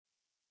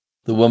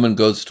The woman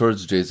goes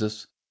towards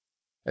Jesus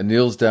and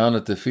kneels down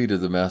at the feet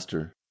of the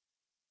Master.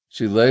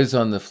 She lays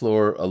on the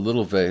floor a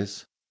little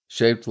vase,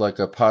 shaped like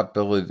a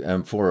pot-bellied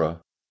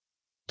amphora,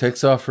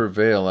 takes off her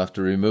veil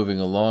after removing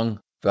a long,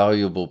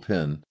 valuable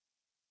pin,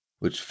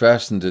 which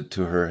fastened it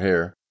to her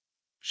hair.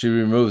 She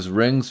removes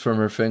rings from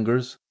her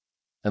fingers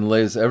and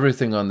lays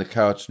everything on the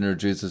couch near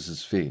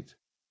Jesus' feet.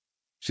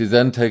 She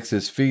then takes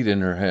his feet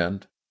in her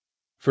hand,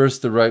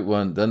 first the right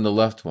one, then the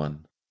left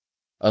one,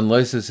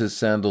 unlaces his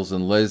sandals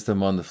and lays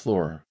them on the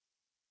floor.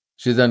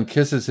 She then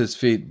kisses his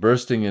feet,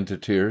 bursting into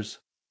tears.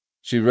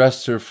 She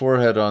rests her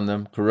forehead on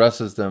them,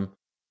 caresses them,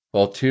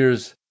 while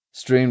tears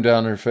stream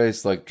down her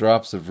face like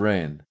drops of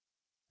rain,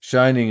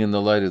 shining in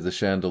the light of the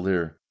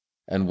chandelier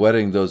and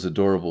wetting those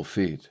adorable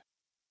feet.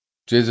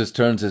 Jesus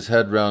turns his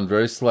head round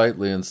very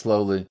slightly and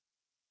slowly,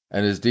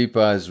 and his deep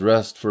eyes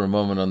rest for a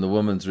moment on the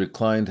woman's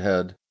reclined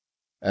head,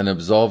 an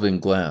absolving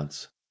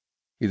glance.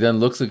 He then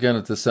looks again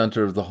at the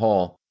center of the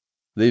hall,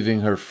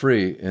 leaving her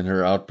free in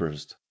her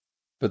outburst.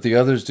 But the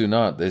others do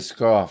not. They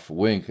scoff,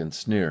 wink, and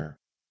sneer.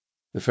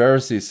 The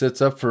Pharisee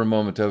sits up for a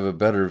moment to have a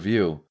better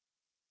view,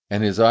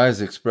 and his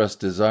eyes express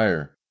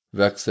desire,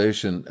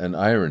 vexation, and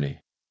irony.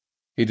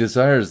 He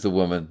desires the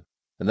woman,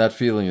 and that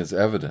feeling is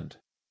evident.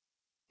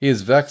 He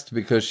is vexed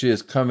because she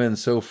has come in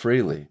so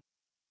freely,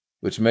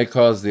 which may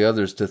cause the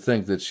others to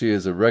think that she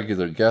is a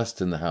regular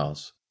guest in the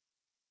house,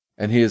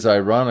 and he is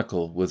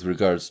ironical with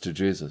regards to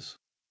Jesus.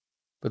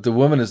 But the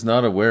woman is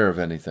not aware of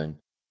anything.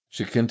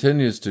 She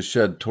continues to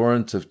shed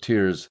torrents of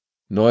tears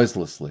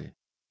noiselessly.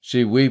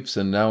 She weeps,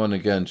 and now and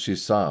again she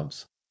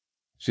sobs.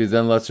 She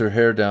then lets her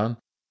hair down,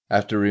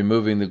 after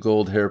removing the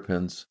gold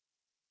hairpins,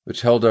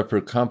 which held up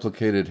her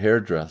complicated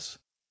hairdress,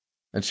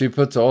 and she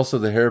puts also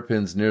the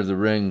hairpins near the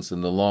rings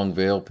and the long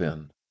veil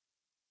pin.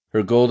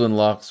 Her golden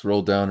locks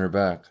roll down her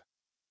back.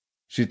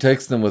 She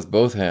takes them with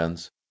both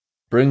hands,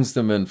 brings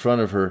them in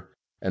front of her,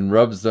 and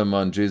rubs them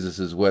on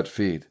Jesus' wet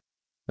feet,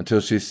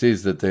 until she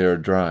sees that they are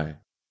dry.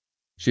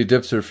 She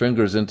dips her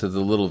fingers into the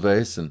little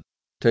vase and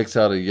takes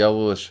out a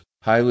yellowish,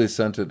 highly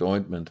scented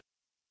ointment,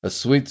 a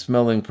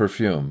sweet-smelling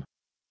perfume,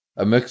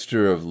 a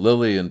mixture of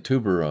lily and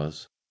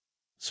tuberose,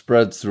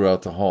 spreads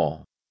throughout the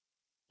hall.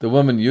 The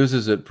woman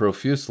uses it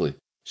profusely.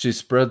 She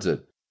spreads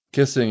it,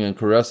 kissing and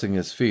caressing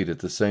his feet at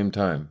the same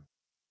time.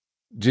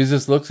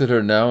 Jesus looks at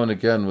her now and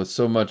again with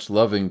so much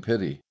loving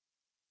pity.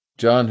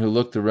 John, who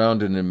looked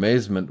around in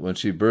amazement when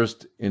she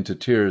burst into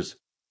tears,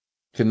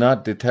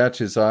 cannot detach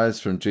his eyes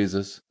from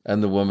Jesus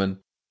and the woman,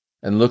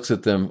 and looks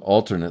at them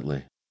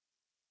alternately.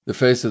 The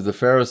face of the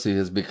Pharisee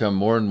has become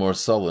more and more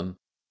sullen.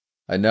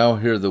 I now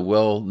hear the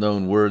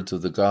well-known words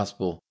of the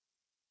gospel,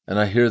 and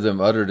I hear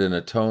them uttered in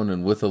a tone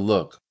and with a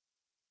look,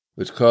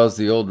 which cause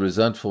the old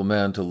resentful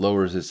man to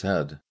lower his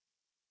head.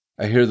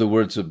 I hear the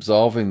words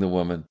absolving the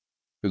woman,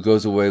 who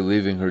goes away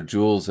leaving her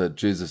jewels at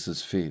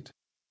Jesus' feet.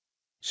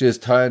 She has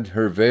tied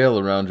her veil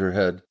around her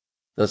head,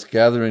 thus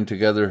gathering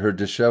together her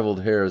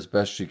disheveled hair as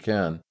best she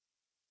can.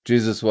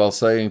 Jesus, while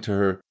saying to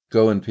her,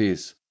 "Go in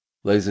peace,"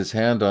 lays his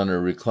hand on her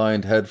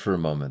reclined head for a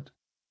moment,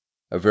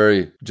 a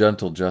very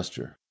gentle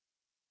gesture.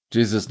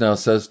 Jesus now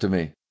says to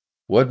me,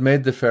 "What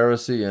made the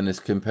Pharisee and his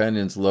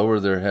companions lower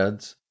their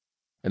heads,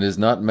 and is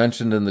not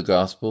mentioned in the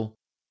gospel,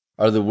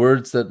 are the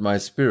words that my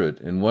spirit,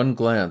 in one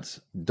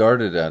glance,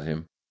 darted at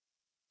him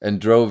and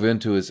drove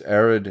into his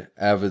arid,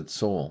 avid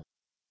soul.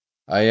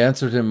 I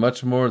answered him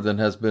much more than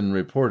has been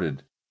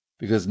reported,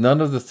 because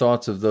none of the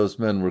thoughts of those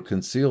men were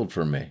concealed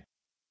from me.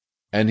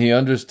 And he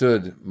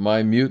understood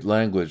my mute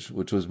language,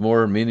 which was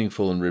more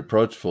meaningful and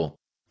reproachful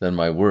than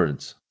my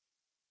words.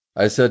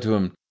 I said to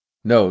him,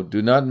 'No,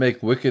 do not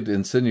make wicked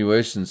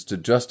insinuations to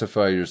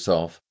justify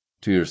yourself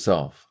to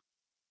yourself.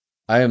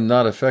 I am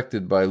not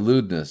affected by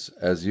lewdness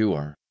as you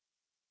are.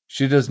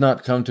 She does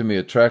not come to me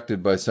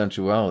attracted by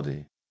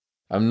sensuality.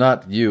 I'm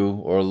not you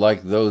or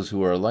like those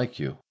who are like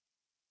you.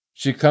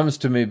 She comes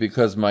to me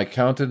because my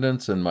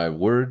countenance and my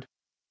word,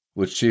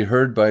 which she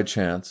heard by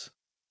chance,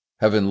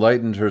 have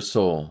enlightened her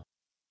soul,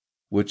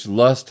 which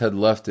lust had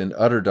left in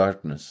utter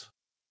darkness.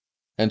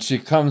 And she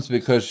comes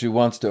because she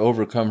wants to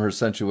overcome her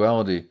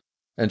sensuality,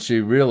 and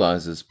she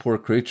realizes, poor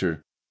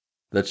creature,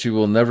 that she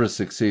will never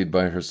succeed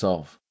by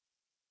herself.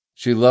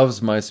 She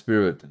loves my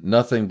spirit,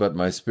 nothing but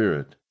my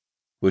spirit,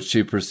 which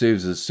she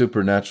perceives as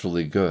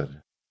supernaturally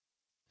good.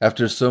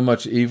 After so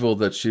much evil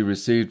that she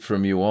received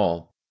from you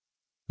all,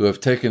 who have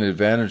taken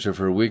advantage of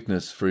her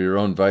weakness for your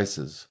own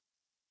vices,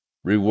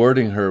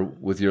 rewarding her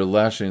with your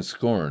lashing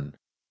scorn,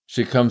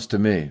 she comes to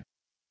me,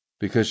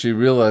 because she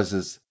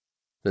realizes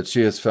that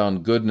she has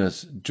found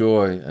goodness,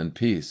 joy, and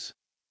peace,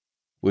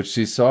 which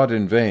she sought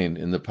in vain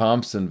in the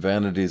pomps and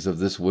vanities of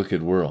this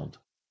wicked world.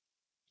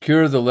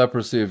 Cure the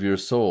leprosy of your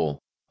soul,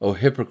 O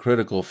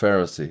hypocritical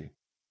Pharisee,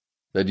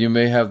 that you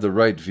may have the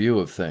right view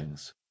of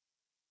things.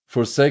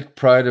 Forsake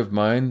pride of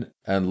mind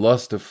and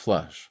lust of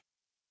flesh.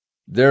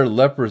 Their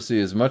leprosy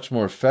is much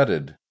more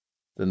fetid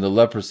than the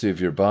leprosy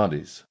of your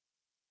bodies.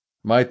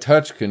 My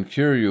touch can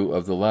cure you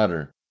of the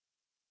latter,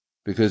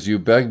 because you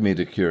beg me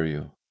to cure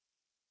you.